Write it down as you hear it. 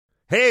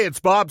Hey, it's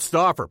Bob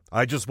Stauffer.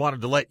 I just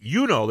wanted to let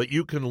you know that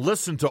you can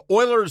listen to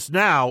Oilers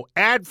Now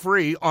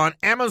ad-free on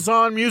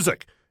Amazon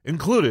Music,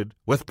 included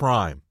with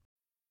Prime.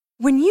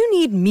 When you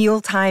need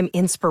mealtime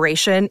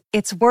inspiration,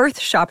 it's worth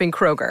shopping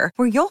Kroger,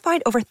 where you'll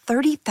find over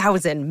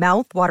 30,000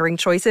 mouth-watering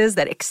choices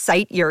that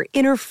excite your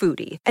inner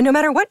foodie. And no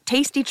matter what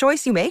tasty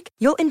choice you make,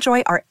 you'll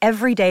enjoy our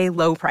everyday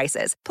low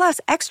prices, plus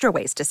extra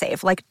ways to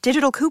save, like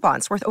digital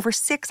coupons worth over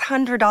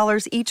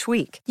 $600 each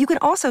week. You can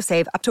also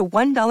save up to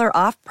 $1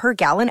 off per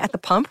gallon at the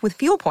pump with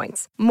fuel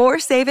points. More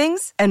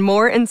savings and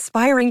more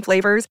inspiring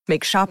flavors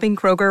make shopping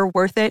Kroger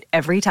worth it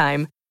every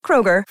time.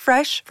 Kroger,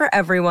 fresh for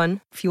everyone.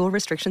 Fuel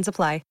restrictions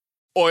apply.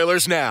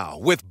 Oilers Now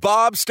with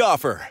Bob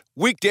Stauffer.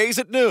 Weekdays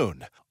at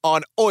noon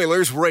on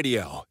Oilers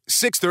Radio,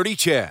 630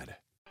 CHED.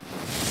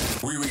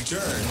 We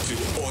return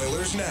to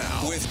Oilers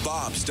Now with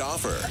Bob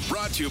Stauffer.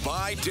 Brought to you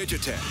by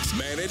Digitex.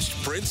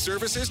 Managed print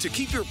services to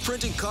keep your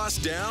printing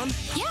costs down?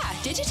 Yeah,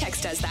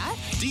 Digitex does that.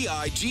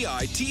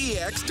 Digitex.ca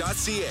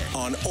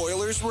on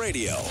Oilers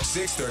Radio,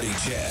 630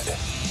 CHED.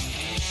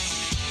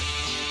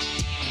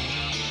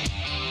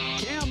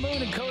 Cam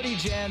Moon and Cody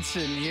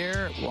Jansen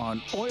here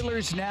on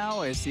Oilers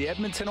Now as the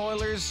Edmonton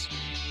Oilers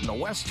in the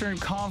Western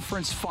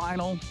Conference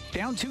Final.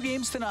 Down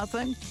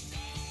 2-0.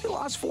 They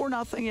lost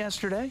 4-0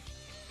 yesterday.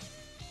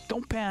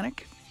 Don't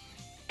panic.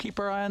 Keep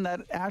our eye on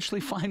that Ashley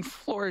Fine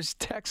Floors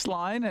text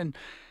line, and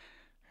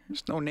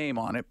there's no name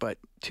on it, but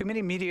too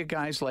many media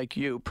guys like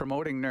you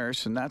promoting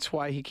Nurse, and that's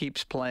why he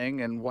keeps playing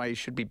and why he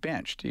should be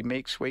benched. He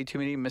makes way too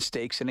many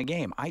mistakes in a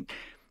game.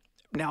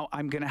 Now,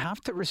 I'm going to have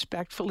to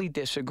respectfully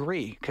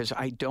disagree because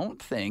I don't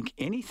think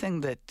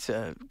anything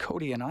that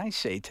Cody and I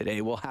say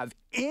today will have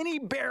any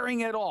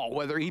bearing at all,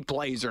 whether he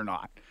plays or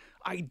not.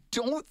 I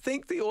don't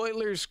think the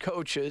Oilers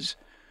coaches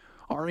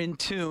are in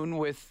tune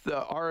with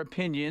our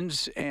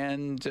opinions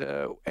and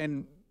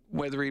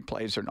whether he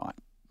plays or not.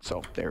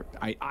 So there,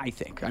 I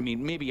think. I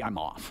mean, maybe I'm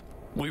off.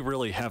 We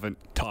really haven't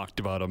talked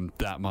about him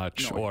that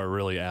much or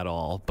really at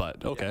all,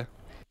 but okay. Yeah.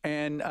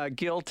 And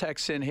Gil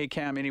texts in, hey,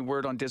 Cam, any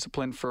word on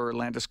discipline for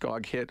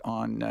Landeskog hit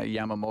on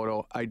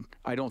Yamamoto?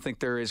 I don't think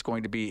there is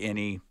going to be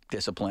any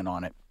discipline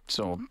on it.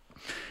 So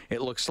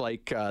it looks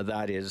like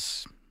that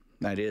is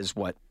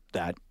what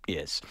that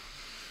is.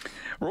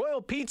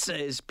 Royal Pizza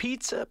is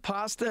pizza,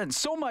 pasta, and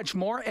so much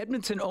more.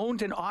 Edmonton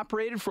owned and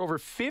operated for over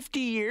 50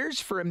 years.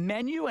 For a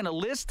menu and a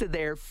list of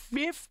their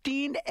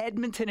 15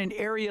 Edmonton and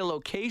area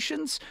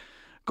locations,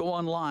 go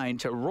online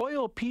to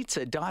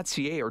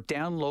royalpizza.ca or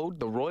download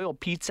the Royal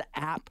Pizza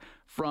app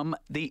from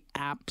the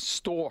App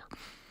Store.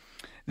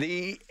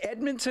 The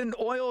Edmonton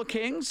Oil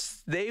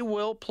Kings, they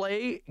will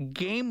play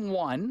Game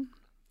 1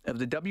 of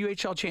the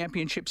WHL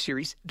Championship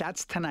Series.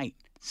 That's tonight,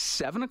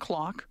 7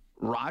 o'clock,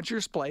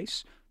 Rogers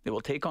Place. They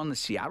will take on the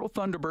Seattle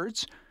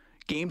Thunderbirds.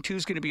 Game 2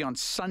 is going to be on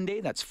Sunday.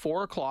 That's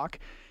 4 o'clock.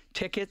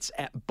 Tickets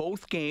at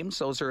both games.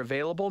 Those are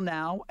available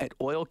now at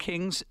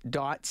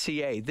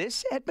oilkings.ca.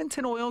 This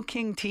Edmonton Oil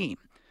King team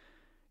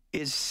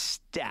is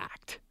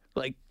stacked.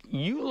 Like,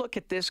 you look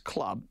at this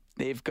club,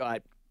 they've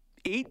got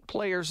 8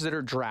 players that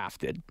are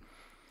drafted.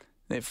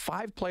 They have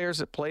 5 players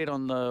that played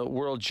on the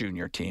World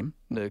Junior team,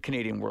 the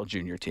Canadian World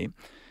Junior team.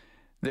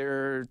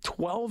 They're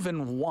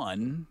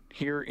 12-1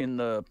 here in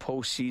the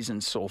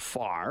postseason so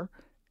far.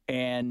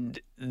 And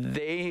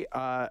they're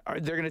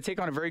going to take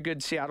on a very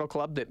good Seattle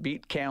club that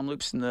beat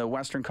Kamloops in the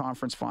Western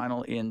Conference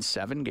Final in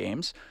 7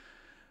 games.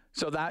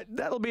 So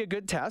that'll be a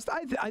good test.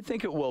 I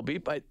think it will be,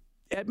 but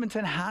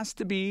Edmonton has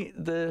to be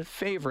the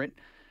favorite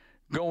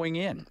going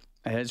in.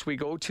 As we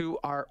go to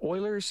our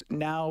Oilers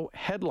Now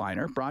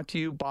headliner, brought to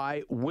you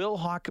by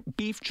Wilhauk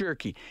Beef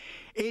Jerky.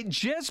 It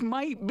just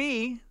might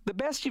be the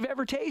best you've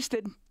ever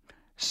tasted.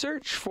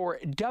 Search for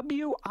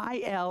WILHAUK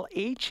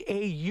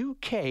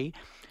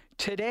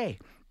today.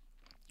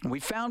 We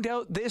found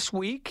out this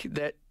week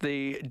that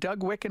the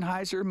Doug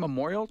Wickenheiser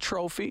Memorial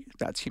Trophy,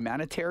 that's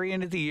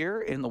Humanitarian of the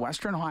Year in the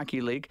Western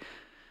Hockey League,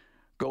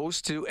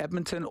 goes to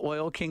Edmonton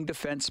Oil King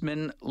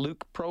defenseman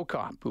Luke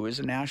Prokop, who is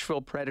a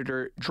Nashville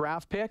Predator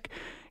draft pick.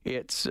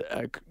 It's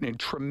a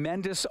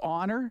tremendous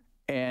honor,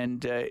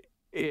 and a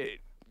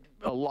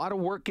lot of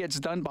work gets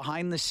done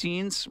behind the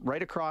scenes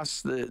right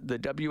across the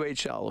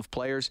WHL of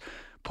players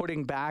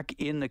putting back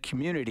in the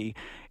community,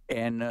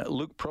 and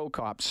Luke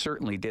Prokop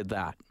certainly did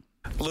that.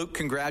 Luke,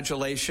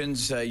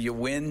 congratulations. You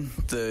win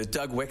the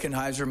Doug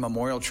Wickenheiser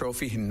Memorial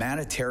Trophy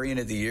Humanitarian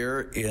of the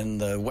Year in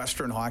the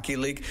Western Hockey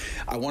League.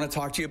 I want to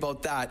talk to you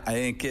about that. I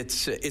think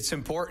it's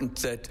important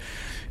that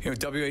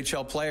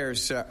WHL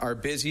players are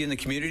busy in the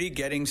community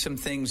getting some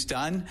things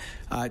done.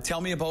 Tell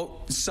me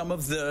about some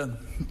of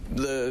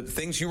the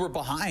things you were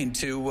behind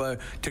to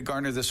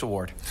garner this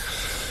award.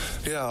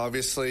 Yeah,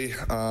 obviously,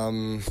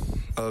 in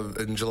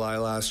July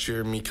last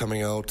year, me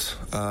coming out,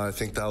 I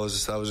think that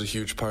was a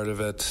huge part of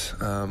it.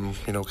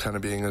 Kind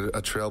of being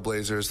a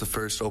trailblazer as the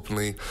first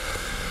openly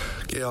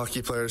gay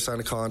hockey player, signed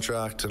a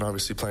contract, and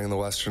obviously playing in the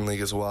Western League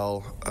as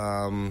well.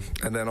 And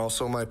then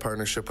also my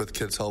partnership with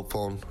Kids Help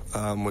Phone,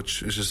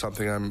 which is just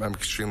something I'm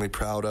extremely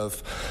proud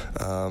of.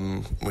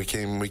 We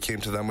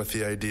came to them with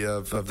the idea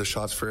of the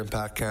Shots for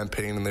Impact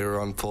campaign, and they were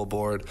on full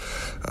board.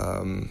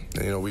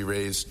 We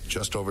raised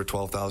just over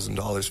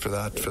 $12,000 for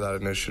that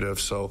initiative,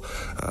 so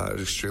I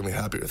was extremely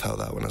happy with how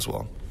that went as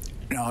well.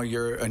 Now,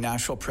 you're a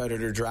Nashville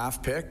Predator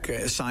draft pick,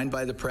 signed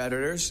by the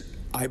Predators.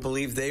 I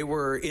believe they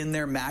were in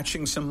there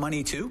matching some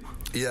money too?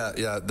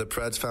 Yeah. The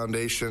Preds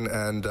Foundation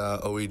and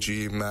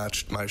OEG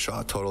matched my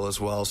shot total as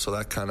well, so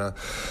that kind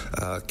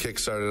of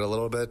kick-started a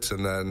little bit,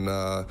 and then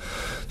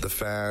the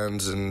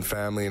fans and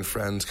family and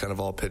friends kind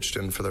of all pitched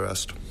in for the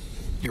rest.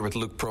 You're with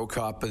Luke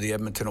Prokop of the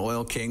Edmonton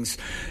Oil Kings.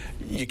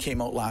 You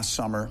came out last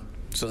summer,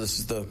 so this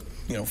is the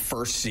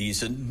first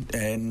season,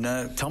 and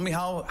tell me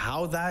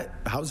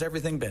how's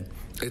everything been?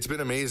 It's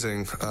been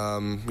amazing.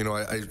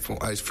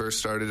 I first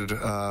started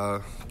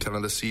kind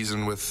of the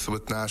season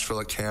with Nashville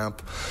at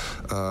camp.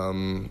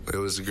 It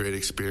was a great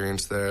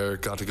experience there.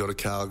 Got to go to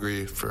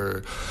Calgary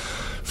for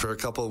a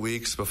couple of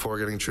weeks before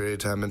getting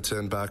traded to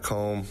Edmonton back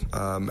home,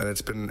 and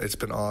it's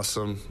been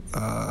awesome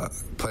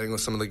playing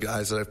with some of the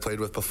guys that I've played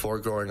with before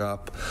growing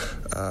up,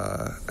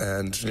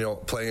 and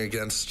playing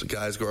against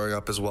guys growing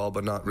up as well,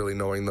 but not really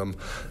knowing them,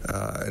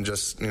 and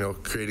just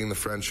creating the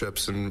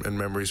friendships and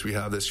memories we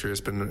have this year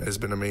has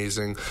been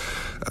amazing.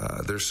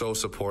 They're so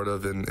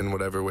supportive in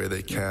whatever way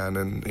they can,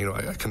 and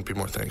I couldn't be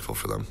more thankful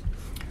for them.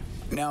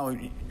 Now,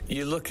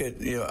 you look at,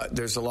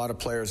 there's a lot of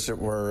players that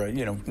were,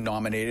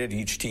 nominated.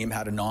 Each team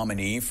had a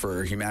nominee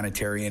for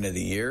Humanitarian of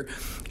the Year.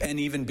 And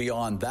even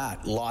beyond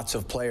that, lots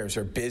of players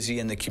are busy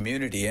in the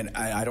community. And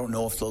I don't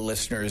know if the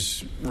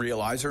listeners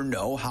realize or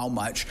know how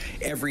much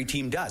every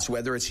team does,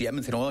 whether it's the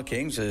Edmonton Oil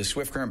Kings, the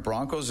Swift Current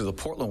Broncos, or the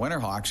Portland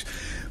Winterhawks.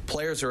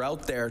 Players are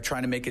out there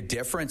trying to make a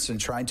difference and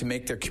trying to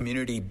make their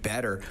community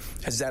better.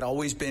 Has that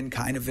always been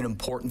kind of an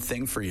important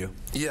thing for you?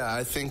 Yeah,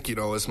 I think,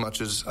 as much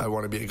as I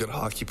want to be a good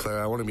hockey player,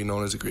 I want to be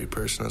known as a great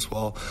person as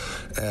well.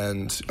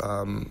 And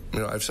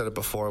I've said it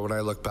before, when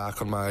I look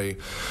back on my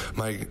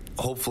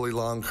hopefully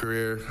long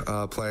career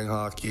playing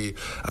hockey,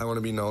 I want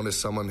to be known as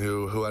someone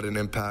who had an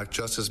impact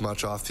just as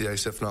much off the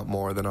ice, if not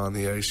more, than on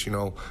the ice.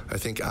 I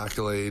think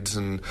accolades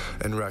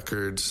and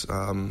records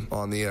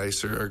on the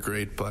ice are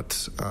great,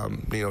 but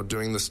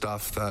doing the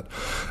stuff that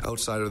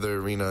outside of the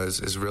arena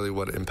is really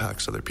what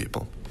impacts other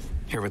people.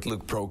 Here with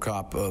Luke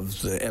Prokop of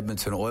the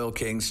Edmonton Oil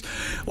Kings.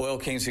 Oil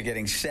Kings are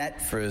getting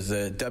set for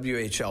the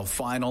WHL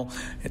final,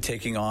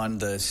 taking on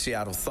the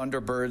Seattle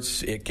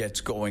Thunderbirds. It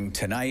gets going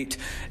tonight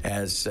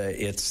as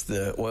it's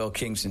the Oil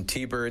Kings and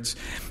T-Birds.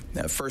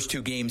 First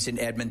two games in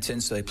Edmonton,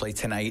 so they play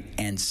tonight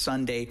and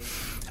Sunday.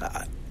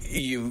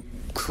 You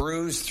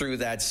cruise through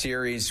that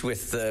series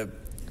with the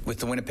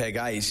Winnipeg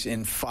Ice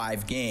in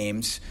 5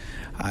 games.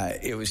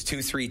 It was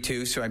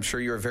 2-3-2, so I'm sure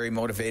you were very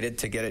motivated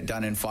to get it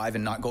done in 5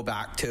 and not go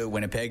back to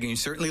Winnipeg, and you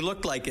certainly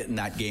looked like it in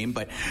that game.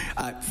 But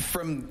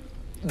from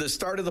the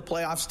start of the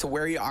playoffs to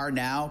where you are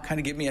now, kind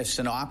of give me a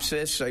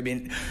synopsis. I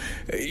mean,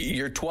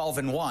 you're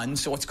 12-1,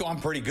 so it's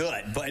gone pretty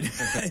good. But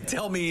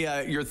tell me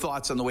your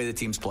thoughts on the way the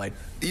team's played.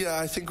 Yeah,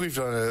 I think we've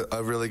done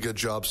a really good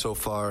job so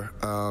far.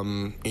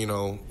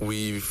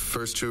 We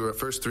first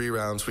 3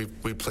 rounds we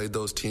played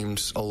those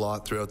teams a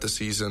lot throughout the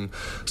season,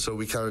 so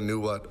we kind of knew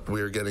what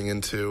we were getting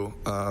into.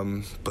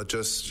 But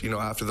just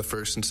after the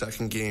first and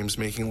second games,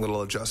 making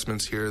little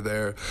adjustments here or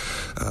there,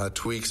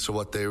 tweaks to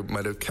what they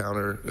might have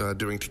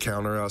doing to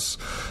counter us.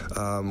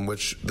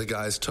 Which the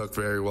guys took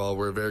very well.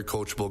 We're a very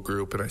coachable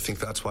group, and I think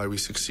that's why we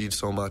succeed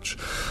so much.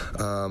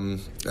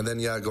 And then,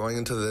 going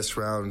into this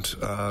round,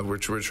 we're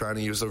trying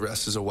to use the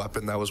rest as a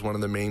weapon. That was one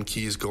of the main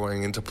keys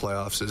going into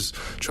playoffs, is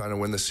trying to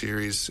win the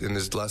series in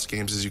as less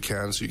games as you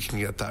can so you can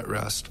get that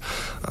rest.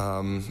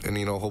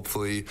 And,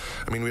 hopefully,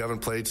 we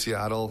haven't played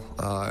Seattle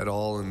at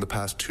all in the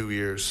past 2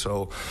 years,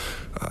 so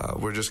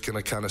we're just going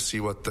to kind of see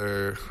what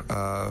they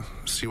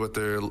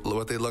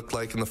look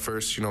like in the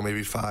first,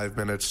 maybe 5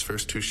 minutes,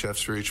 first 2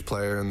 shifts for each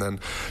player, and then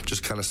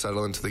just kind of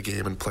settle into the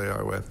game and play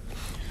our way.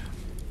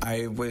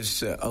 I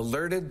was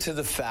alerted to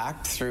the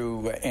fact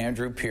through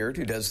Andrew Peart,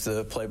 who does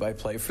the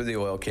play-by-play for the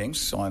Oil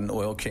Kings on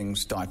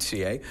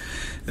oilkings.ca,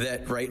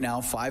 that right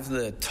now 5 of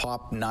the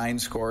top 9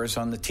 scorers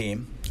on the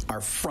team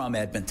are from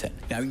Edmonton.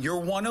 Now,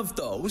 you're one of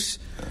those,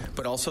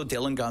 but also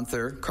Dylan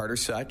Gunther, Carter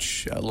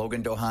Such,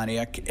 Logan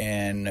Dohaniak,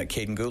 and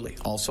Caden Gooley,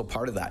 also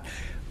part of that.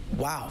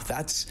 Wow,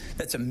 that's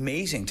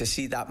amazing to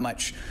see that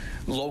much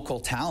local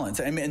talent.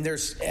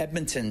 There's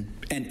Edmonton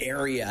and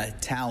area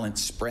talent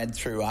spread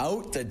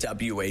throughout the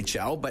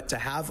WHL, but to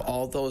have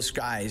all those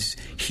guys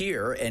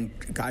here, and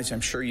guys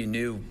I'm sure you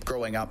knew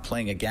growing up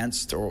playing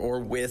against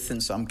or with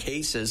in some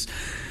cases,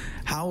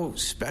 how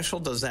special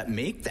does that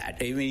make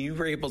that? You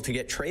were able to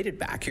get traded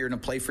back here to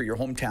play for your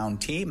hometown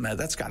team.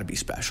 That's got to be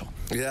special.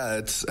 Yeah,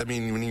 I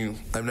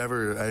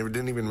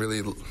didn't even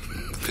really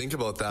think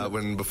about that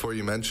before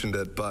you mentioned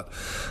it, but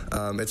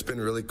it's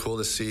been really cool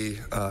to see.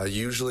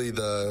 Usually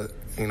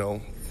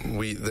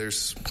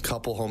there's a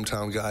couple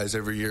hometown guys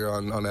every year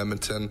on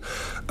Edmonton,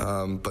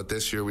 but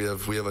this year we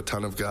have a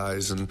ton of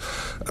guys, and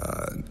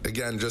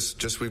again,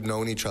 just we've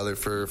known each other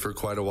for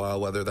quite a while,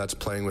 whether that's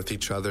playing with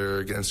each other or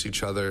against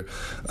each other.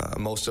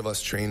 Most of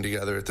us train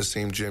together at the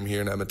same gym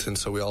here in Edmonton,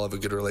 so we all have a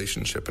good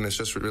relationship, and it's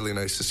just really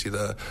nice to see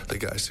the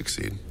guys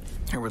succeed.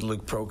 Here with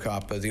Luke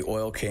Prokop of the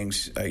Oil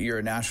Kings. You're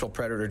a Nashville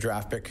Predator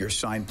draft pick. You're a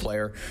signed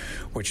player,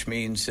 which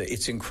means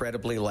it's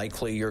incredibly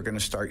likely you're going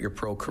to start your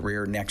pro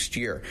career next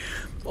year.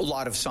 A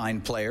lot of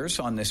signed players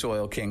on this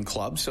Oil King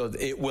club, so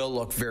it will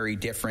look very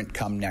different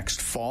come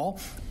next fall.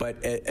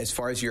 But as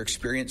far as your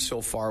experience so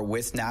far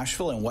with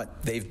Nashville and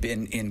what they've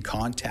been in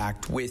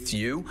contact with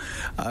you,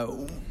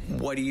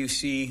 what do you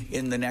see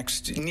in the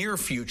next near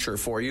future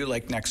for you,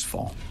 like next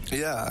fall?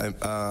 Yeah,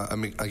 I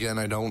mean, again,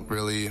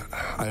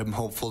 I'm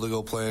hopeful to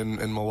go play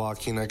in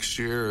Milwaukee next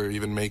year, or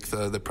even make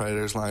the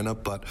Predators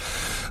lineup, but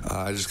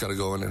I just got to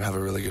go in and have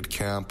a really good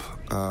camp.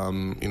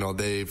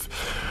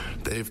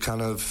 They've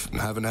kind of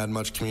haven't had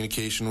much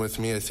communication with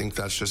me. I think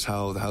that's just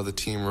how the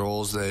team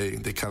rolls. They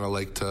kind of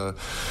like to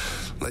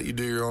let you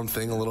do your own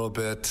thing a little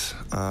bit,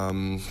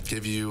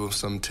 give you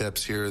some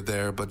tips here or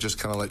there, but just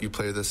kind of let you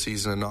play this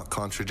season and not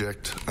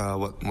contradict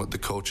what the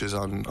coaches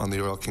on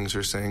the Oil Kings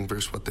are saying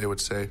versus what they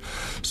would say.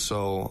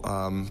 So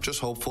just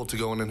hopeful to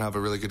go in and have a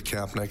really good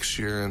camp next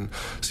year and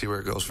see where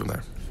it goes from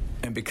there.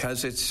 And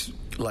because it's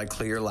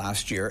likely your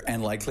last year,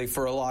 and likely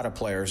for a lot of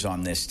players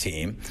on this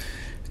team,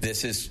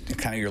 this is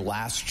kind of your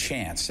last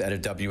chance at a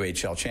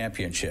WHL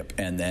championship,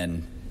 and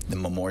then the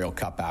Memorial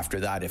Cup after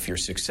that if you're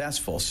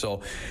successful.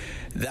 So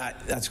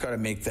that's got to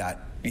make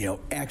that,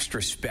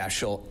 extra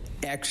special,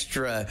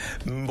 extra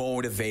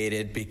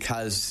motivated,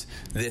 because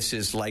this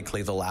is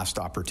likely the last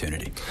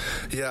opportunity.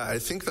 Yeah, I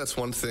think that's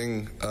one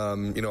thing.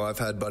 I've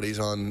had buddies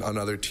on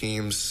other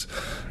teams,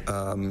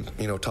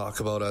 talk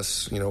about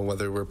us,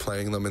 whether we're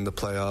playing them in the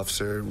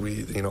playoffs or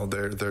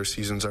their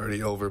season's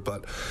already over.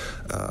 But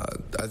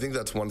I think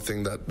that's one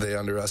thing that they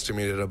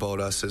underestimated about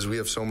us, is we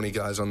have so many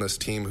guys on this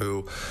team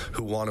who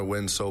want to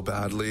win so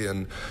badly,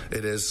 and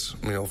it is,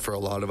 for a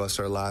lot of us,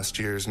 our last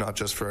years, not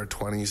just for our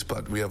 20s,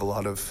 but we have a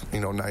lot of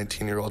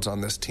 19-year-olds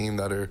on this team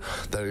that are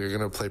going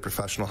to play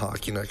professional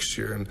hockey next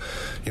year, and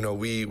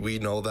we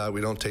know that.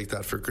 We don't take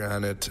that for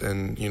granted,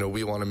 and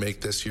we want to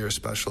make this year as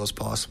special as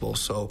possible.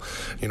 So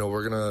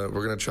we're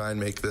gonna try and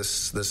make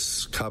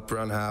this cup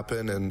run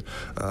happen, and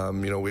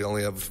we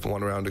only have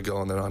one round to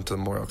go, and then on to the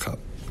Memorial Cup.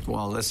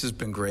 Well, this has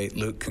been great,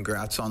 Luke.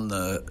 Congrats on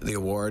the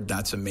award.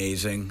 That's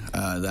amazing.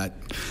 That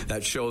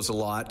shows a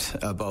lot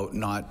about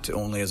not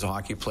only as a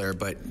hockey player,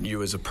 but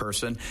you as a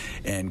person.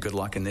 And good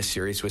luck in this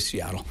series with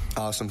Seattle.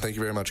 Awesome. Thank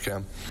you very much,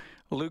 Cam.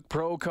 Luke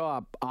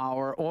Prokop,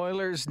 our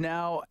Oilers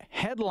Now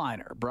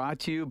headliner, brought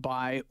to you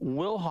by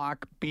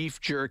Wilhauk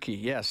Beef Jerky.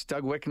 Yes,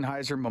 Doug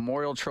Wickenheiser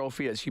Memorial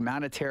Trophy as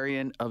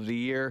Humanitarian of the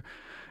Year.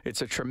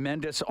 It's a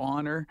tremendous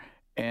honor,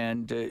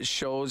 and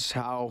shows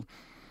how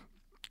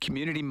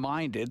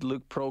community-minded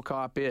Luke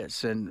Prokop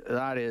is, and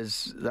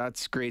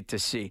that's great to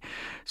see.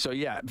 So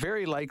yeah,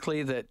 very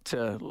likely that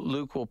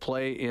Luke will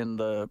play in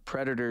the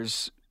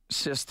Predators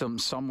system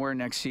somewhere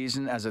next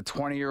season as a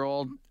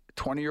 20-year-old.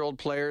 20-year-old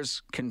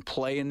players can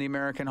play in the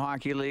American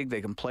Hockey League.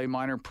 They can play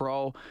minor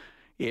pro.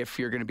 If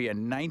you're going to be a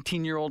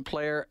 19-year-old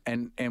player,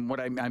 and what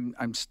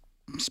I'm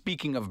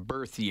speaking of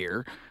birth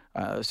year,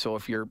 so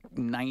if you're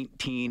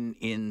 19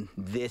 in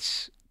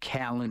this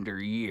calendar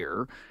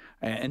year,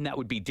 and that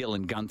would be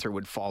Dylan Guenther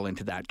would fall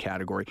into that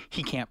category.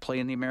 He can't play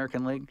in the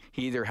American League.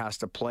 He either has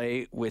to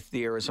play with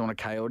the Arizona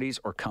Coyotes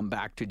or come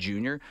back to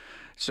junior.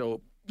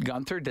 So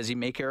Guenther, does he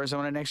make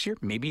Arizona next year?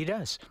 Maybe he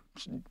does,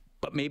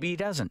 but maybe he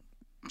doesn't.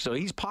 So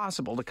he's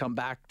possible to come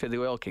back to the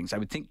Oil Kings. I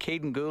would think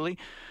Caden Gooley,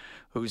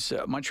 who's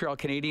Montreal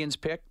Canadiens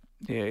pick,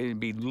 it'd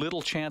be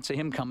little chance of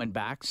him coming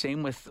back.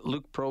 Same with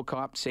Luke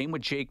Prokop. Same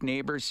with Jake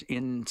Neighbors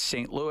in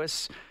St.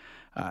 Louis.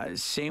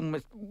 Same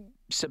with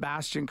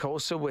Sebastian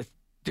Cossa with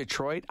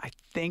Detroit. I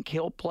think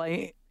he'll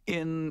play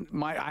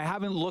I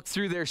haven't looked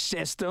through their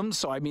system,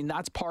 so I mean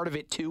that's part of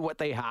it too, what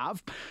they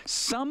have.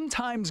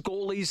 Sometimes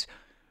goalies,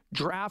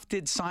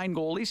 drafted, signed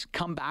goalies,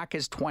 come back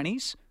as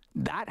 20s.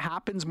 That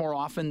happens more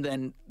often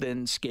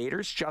than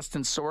skaters.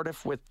 Justin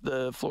Sordiff with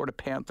the Florida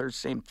Panthers,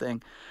 same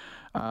thing.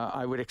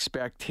 I would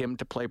expect him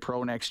to play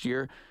pro next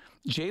year.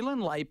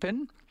 Jalen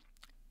Luypen,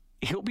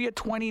 he'll be a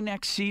 20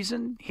 next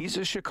season. He's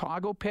a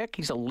Chicago pick.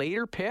 He's a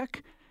later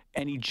pick,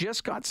 and he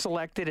just got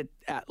selected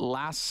at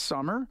last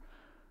summer.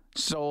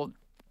 So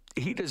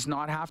he does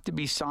not have to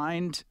be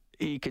signed.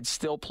 He could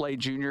still play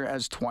junior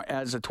as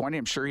a 20.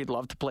 I'm sure he'd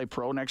love to play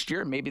pro next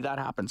year. Maybe that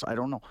happens. I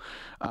don't know.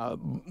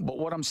 But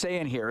what I'm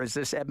saying here is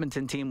this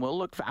Edmonton team will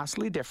look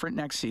vastly different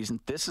next season.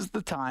 This is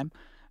the time.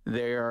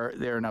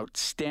 They're an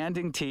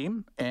outstanding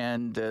team,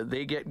 and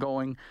they get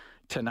going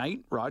tonight.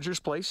 Rogers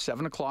Place,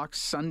 7 o'clock,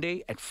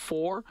 Sunday at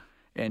 4.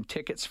 And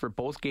tickets for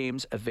both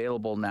games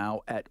available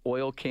now at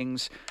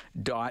oilkings.ca.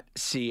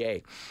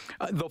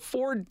 The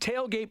Ford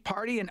Tailgate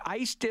Party in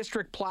Ice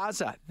District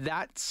Plaza,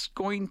 that's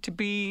going to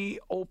be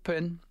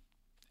open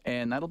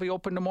And that'll be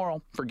open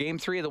tomorrow for Game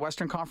 3 of the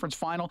Western Conference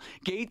Final.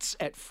 Gates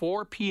at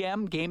 4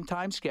 p.m. Game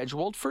time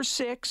scheduled for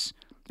 6.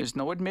 There's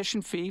no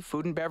admission fee.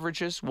 Food and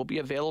beverages will be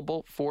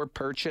available for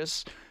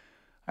purchase.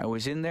 I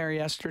was in there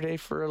yesterday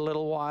for a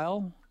little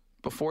while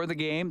before the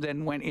game,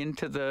 then went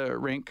into the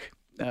rink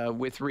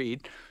with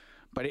Reed.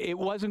 But it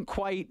wasn't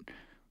quite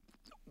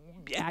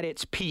at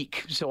its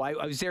peak. So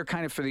I was there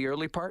kind of for the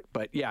early part.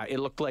 But, yeah, it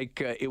looked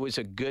like it was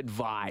a good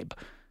vibe.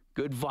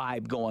 Good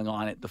vibe going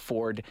on at the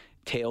Ford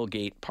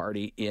tailgate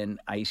party in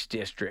Ice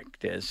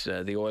District. As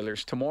the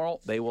Oilers tomorrow,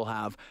 they will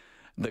have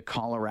the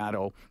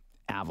Colorado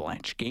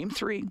Avalanche. Game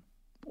 3.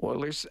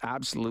 Oilers,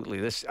 absolutely.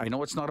 This, I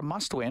know it's not a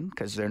must-win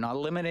because they're not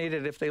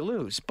eliminated if they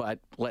lose, but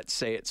let's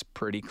say it's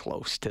pretty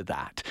close to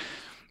that.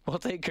 We'll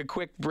take a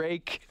quick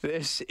break.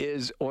 This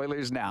is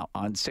Oilers Now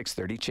on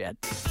 630 CHED.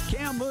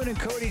 Cam Moon and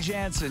Cody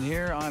Jansen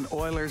here on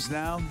Oilers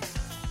Now.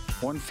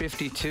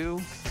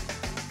 1:52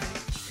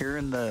 here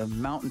in the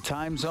Mountain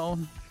Time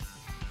Zone.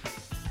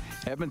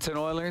 Edmonton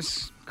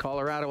Oilers,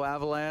 Colorado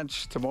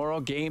Avalanche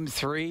tomorrow, Game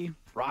 3.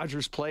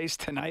 Rogers Place,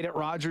 tonight at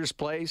Rogers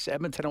Place,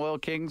 Edmonton Oil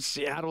Kings,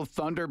 Seattle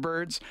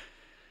Thunderbirds.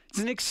 It's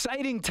an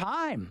exciting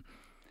time.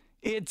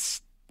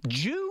 It's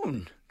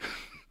June.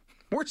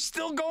 We're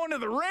still going to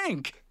the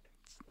rink.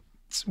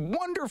 It's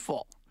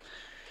wonderful.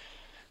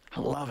 I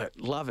love it,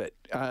 love it.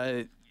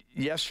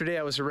 Yesterday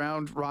I was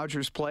around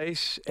Rogers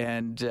Place,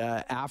 and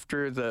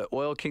after the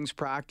Oil Kings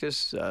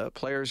practice,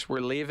 players were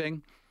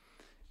leaving.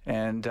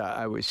 And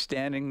I was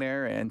standing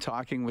there and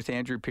talking with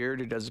Andrew Peard,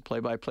 who does the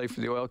play-by-play for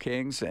the Oil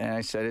Kings, and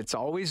I said, it's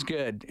always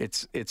good.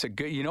 It's a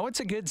good, it's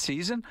a good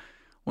season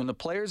when the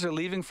players are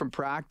leaving from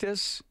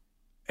practice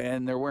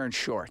and they're wearing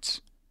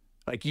shorts.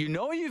 Like,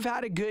 you've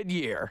had a good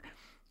year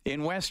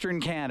in Western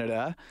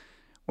Canada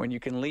when you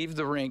can leave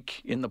the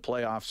rink in the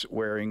playoffs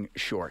wearing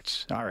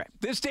shorts. All right.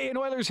 This day in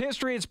Oilers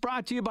history, it's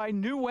brought to you by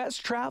New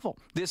West Travel.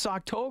 This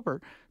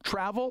October,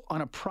 travel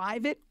on a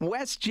private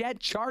WestJet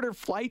charter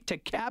flight to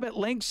Cabot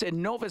Links in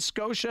Nova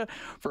Scotia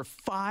for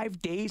 5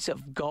 days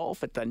of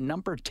golf at the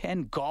number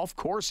 10 golf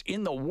course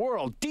in the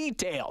world.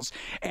 Details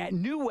at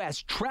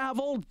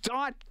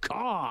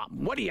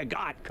newwesttravel.com. What do you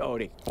got,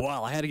 Cody?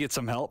 Well, I had to get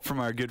some help from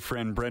our good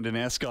friend Brendan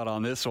Escott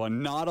on this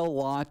one. Not a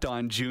lot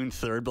on June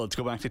 3rd, but let's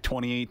go back to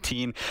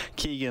 2018.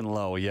 Keegan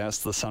Lowe, yes,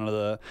 the son of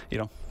the,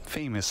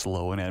 famous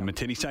Lowe in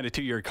Edmonton. He signed a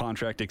 2-year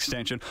contract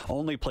extension,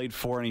 only played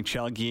 4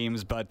 NHL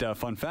games, but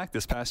fun fact,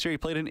 this past year he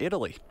played in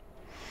Italy.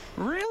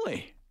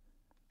 Really?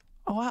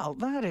 Oh, wow,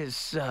 that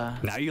is...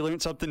 Now you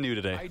learned something new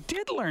today. I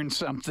did learn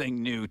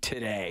something new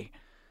today.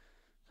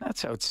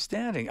 That's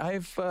outstanding.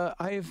 I've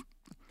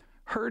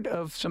heard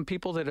of some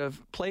people that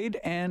have played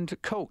and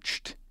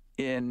coached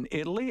in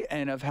Italy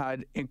and have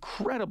had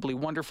incredibly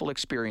wonderful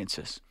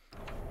experiences.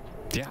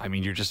 Yeah,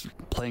 you're just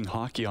playing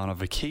hockey on a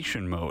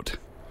vacation mode.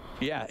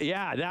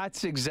 Yeah,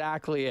 that's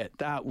exactly it.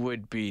 That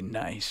would be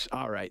nice.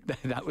 All right,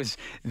 that was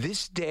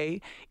this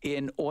day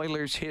in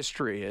Oilers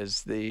history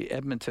as the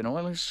Edmonton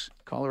Oilers,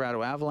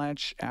 Colorado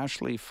Avalanche,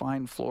 Ashley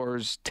Fine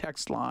Floors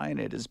text line.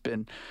 It's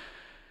been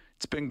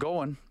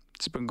going.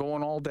 It's been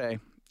going all day.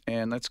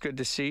 And that's good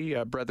to see.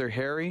 Brother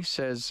Harry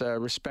says,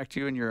 respect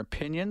you and your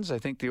opinions. I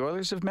think the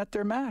Oilers have met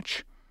their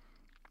match.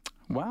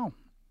 Wow.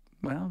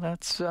 Well,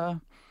 that's,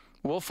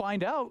 we'll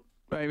find out.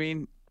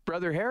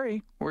 Brother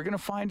Harry, we're going to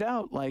find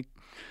out.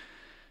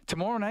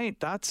 Tomorrow night,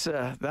 that's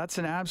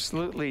an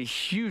absolutely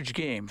huge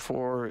game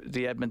for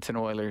the Edmonton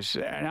Oilers.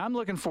 And I'm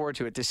looking forward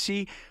to it, to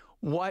see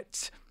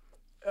what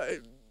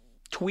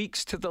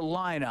tweaks to the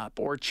lineup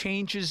or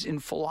changes in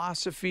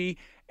philosophy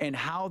and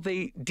how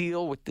they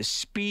deal with the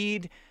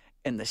speed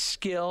and the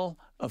skill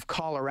of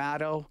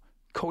Colorado.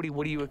 Cody,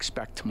 what do you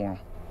expect tomorrow?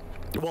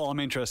 Well, I'm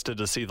interested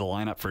to see the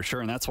lineup for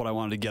sure, and that's what I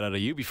wanted to get out of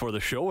you before the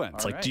show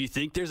ends. All right. Do you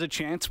think there's a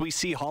chance we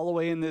see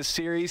Holloway in this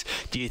series?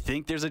 Do you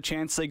think there's a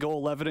chance they go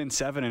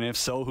 11-7? And if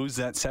so, who's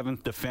that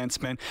 7th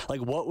defenseman?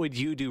 What would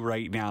you do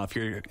right now if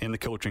you're in the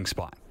coaching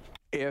spot?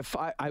 If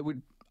I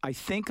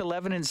think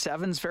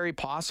 11-7 is very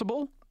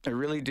possible. I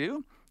really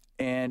do.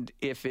 And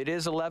if it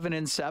is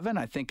 11-7,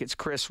 I think it's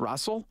Chris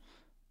Russell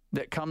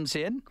that comes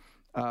in.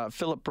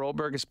 Philip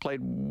Broberg has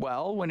played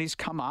well when he's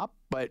come up,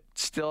 but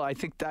still, I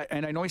think that,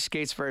 and I know he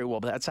skates very well,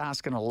 but that's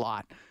asking a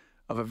lot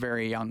of a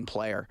very young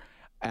player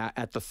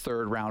at the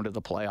third round of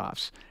the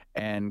playoffs.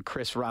 And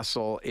Chris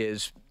Russell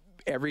is,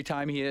 every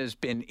time he has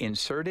been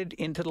inserted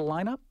into the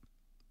lineup,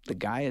 the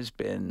guy has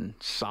been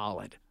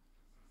solid.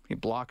 He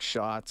blocks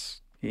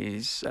shots.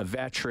 He's a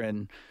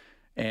veteran.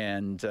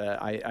 And so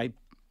I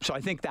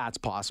think that's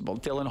possible.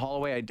 Dylan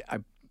Holloway,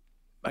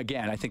 I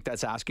think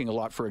that's asking a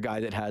lot for a guy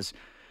that has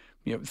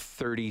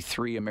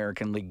 33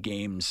 American League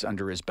games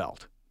under his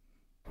belt.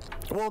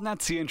 Well, and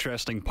that's the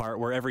interesting part,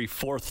 where every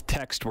fourth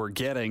text we're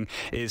getting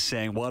is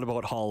saying, what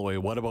about Holloway?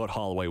 What about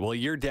Holloway? Well,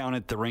 you're down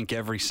at the rink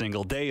every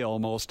single day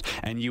almost,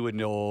 and you would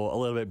know a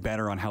little bit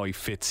better on how he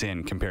fits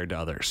in compared to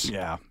others.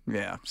 Yeah.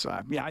 So,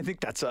 I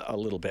think that's a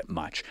little bit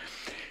much.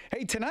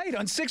 Hey, tonight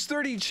on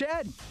 630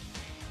 CHED,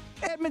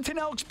 Edmonton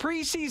Elks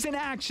preseason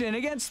action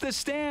against the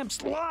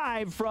Stamps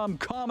live from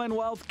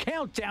Commonwealth.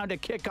 Countdown to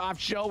kickoff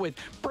show with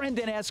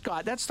Brendan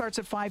Escott. That starts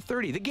at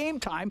 5:30. The game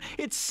time,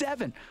 it's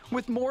 7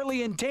 with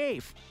Morley and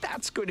Dave.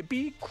 That's going to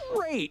be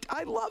great.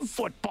 I love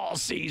football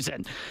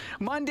season.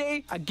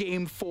 Monday, a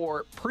Game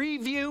 4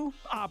 preview.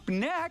 Up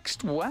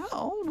next,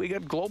 well, we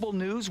got global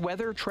news,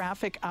 weather,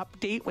 traffic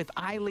update with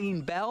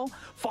Eileen Bell,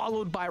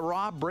 followed by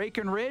Rob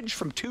Breckenridge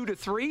from 2 to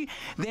 3.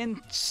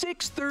 Then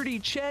 6:30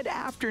 Ched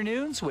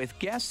afternoons with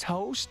guest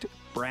host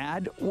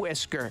Brad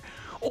Whisker.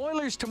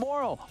 Oilers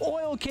tomorrow,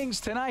 Oil Kings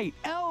tonight,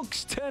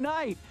 Elks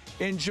tonight.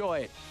 Enjoy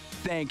it.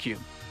 Thank you.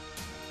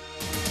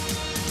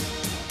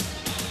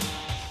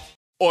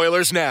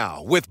 Oilers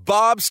Now with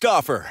Bob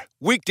Stauffer.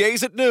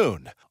 Weekdays at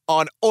noon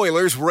on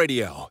Oilers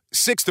Radio,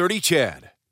 630 Ched.